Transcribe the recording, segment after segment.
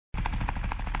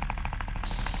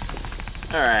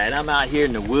Alright, I'm out here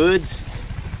in the woods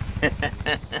and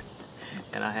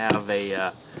I have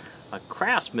a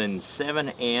Craftsman 7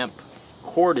 amp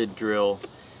corded drill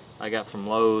I got from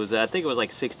Lowe's. I think it was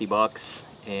like 60 bucks,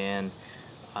 and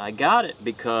I got it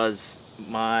because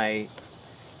my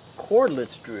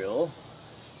cordless drill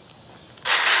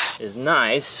is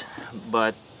nice,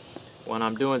 but when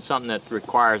I'm doing something that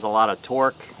requires a lot of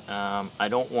torque, I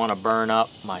don't want to burn up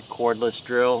my cordless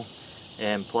drill,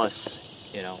 and plus,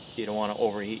 you know, you don't want to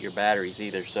overheat your batteries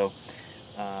either. So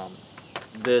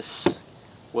this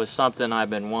was something I've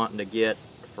been wanting to get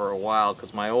for a while,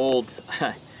 because my old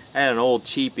I had an old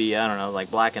cheapie, I don't know, like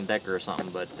Black & Decker or something,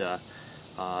 but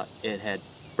it had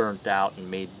burnt out and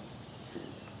made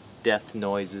death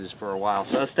noises for a while.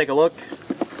 So let's take a look.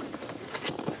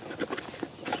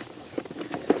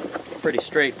 Pretty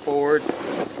straightforward.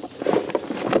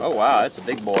 Oh wow, that's a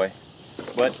big boy.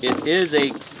 But it is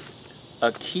a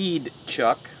keyed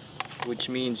chuck, which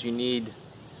means you need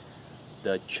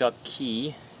the chuck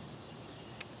key,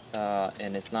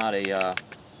 and it's not a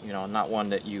you know, not one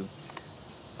that you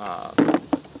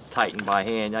tighten by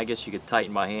hand. I guess you could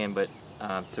tighten by hand, but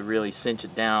to really cinch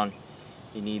it down,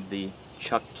 you need the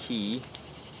chuck key.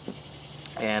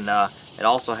 And it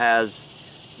also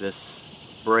has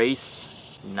this brace.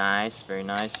 Nice, very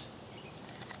nice.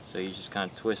 So you just kind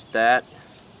of twist that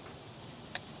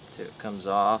till it comes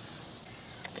off.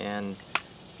 And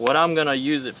what I'm gonna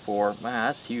use it for, man,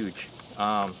 that's huge.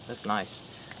 That's nice.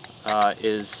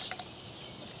 Is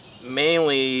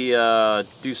mainly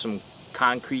do some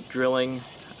concrete drilling.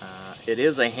 It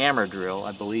is a hammer drill,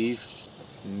 I believe.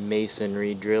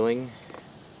 Masonry drilling.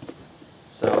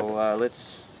 So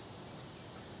let's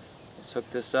hook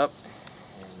this up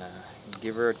and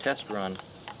give her a test run.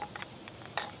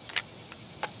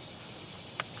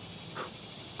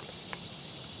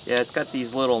 Yeah, it's got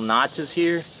these little notches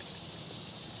here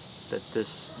that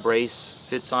this brace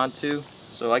fits onto.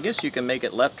 So I guess you can make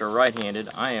it left or right-handed.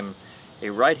 I am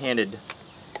a right-handed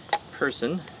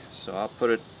person, so I'll put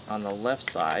it on the left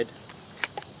side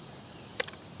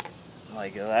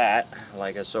like that,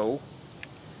 like so.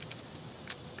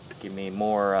 Give me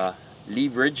more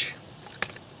leverage.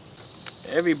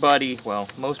 Everybody, well,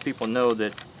 most people know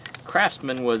that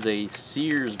Craftsman was a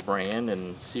Sears brand,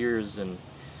 and Sears, and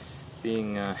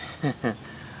being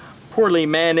poorly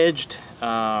managed,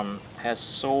 has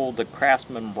sold the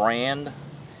Craftsman brand,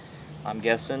 I'm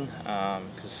guessing,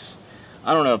 because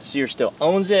I don't know if Sears still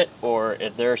owns it or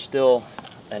if they're still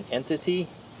an entity.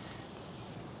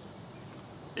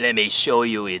 Let me show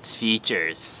you its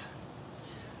features.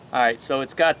 Alright, so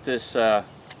it's got this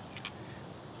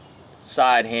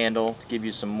side handle to give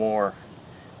you some more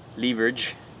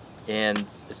leverage, and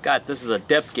it's got, this is a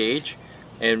depth gauge,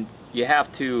 and you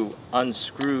have to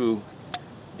unscrew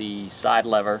the side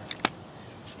lever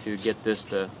to get this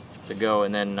to go,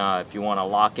 and then if you want to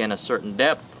lock in a certain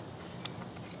depth,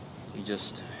 you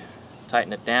just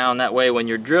tighten it down. That way when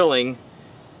you're drilling,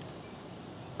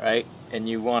 right, and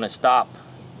you want to stop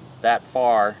that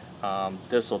far,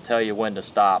 this will tell you when to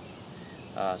stop,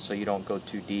 so you don't go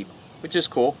too deep, which is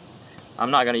cool. I'm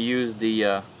not going to use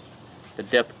the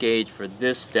depth gauge for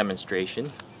this demonstration,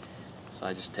 so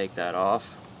I just take that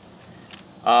off.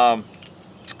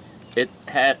 It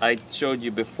had, I showed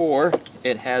you before,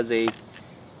 it has a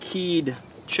keyed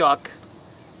chuck,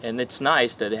 and it's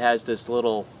nice that it has this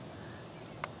little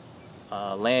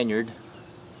lanyard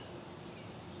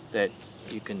that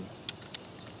you can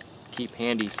keep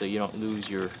handy so you don't lose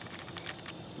your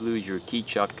key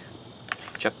chuck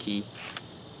key.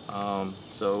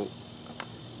 So,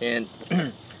 and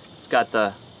it's got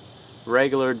the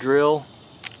regular drill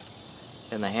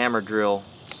and the hammer drill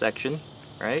section,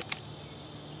 right?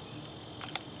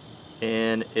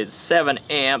 And it's 7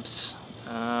 amps.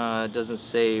 It doesn't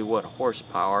say what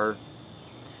horsepower.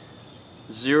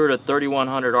 0 to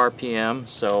 3100 RPM.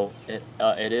 So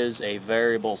it is a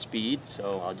variable speed.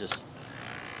 So I'll just,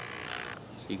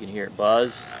 so you can hear it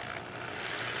buzz.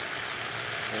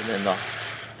 And then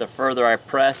the further I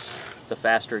press, the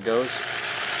faster it goes.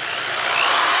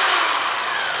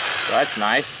 So that's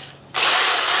nice.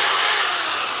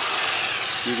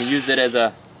 You can use it as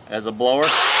a blower.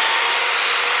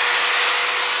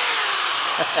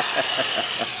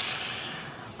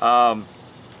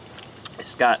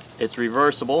 It's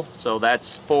reversible, so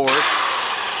that's forward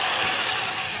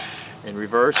and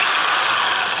reverse.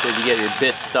 So if you get your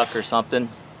bit stuck or something,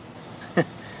 you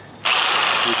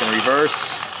can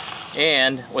reverse.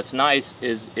 And what's nice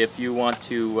is if you want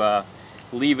to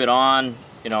leave it on,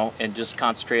 you know, and just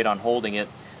concentrate on holding it,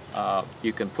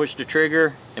 you can push the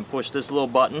trigger and push this little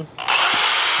button.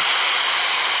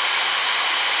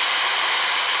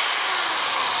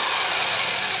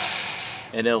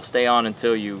 and it'll stay on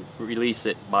until you release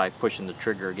it by pushing the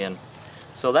trigger again.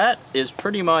 So that is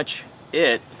pretty much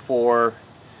it for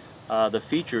the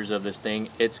features of this thing.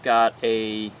 It's got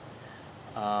a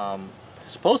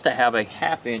supposed to have a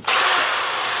half-inch,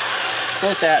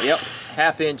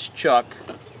 half-inch chuck,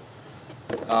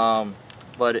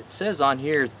 but it says on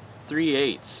here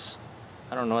 3/8.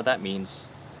 I don't know what that means.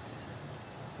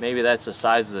 Maybe that's the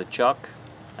size of the chuck.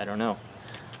 I don't know.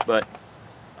 But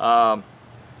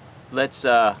let's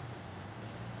try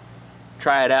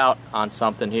it out on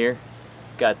something here.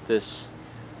 Got this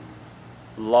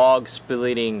log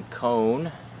splitting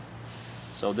cone.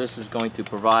 So this is going to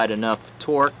provide enough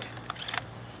torque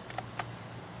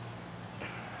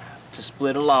to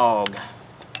split a log.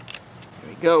 Here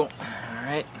we go.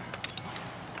 Alright.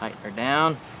 Tighten her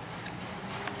down.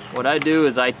 What I do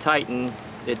is I tighten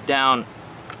it down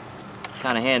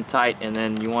kind of hand tight, and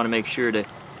then you want to make sure to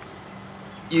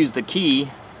use the key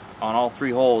on all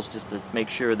 3 holes just to make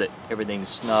sure that everything's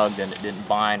snugged and it didn't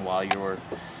bind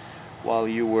while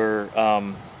you were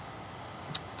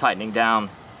tightening down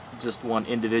just one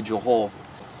individual hole.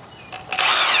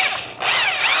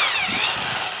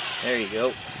 There you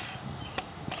go.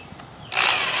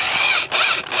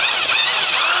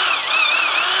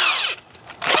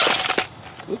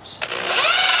 Oops.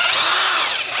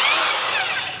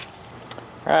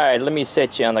 Alright, let me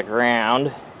set you on the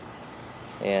ground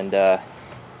and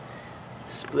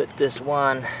split this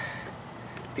one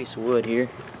piece of wood here.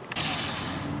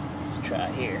 Let's try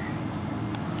here.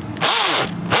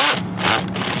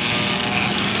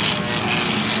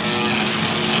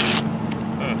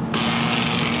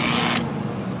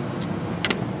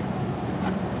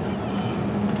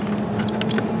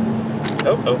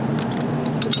 Oh.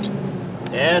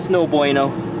 That's no bueno.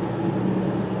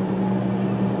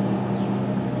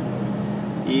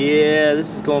 Yeah,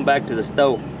 this is going back to the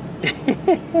stove.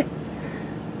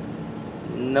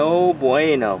 No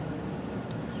bueno.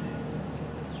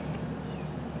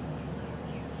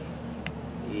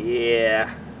 Yeah.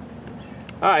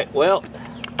 Alright, well,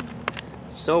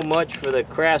 so much for the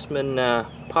Craftsman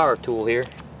power tool here.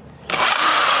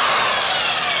 I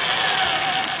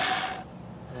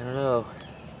don't know.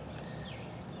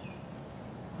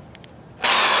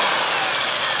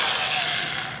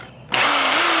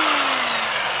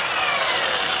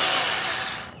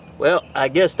 Well, I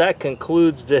guess that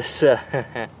concludes this,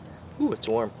 ooh, it's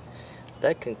warm.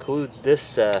 That concludes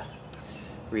this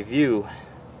review.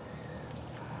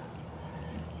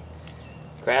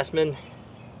 Craftsman,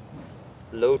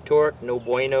 low torque, no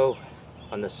bueno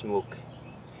on the smoke.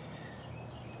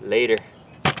 Later.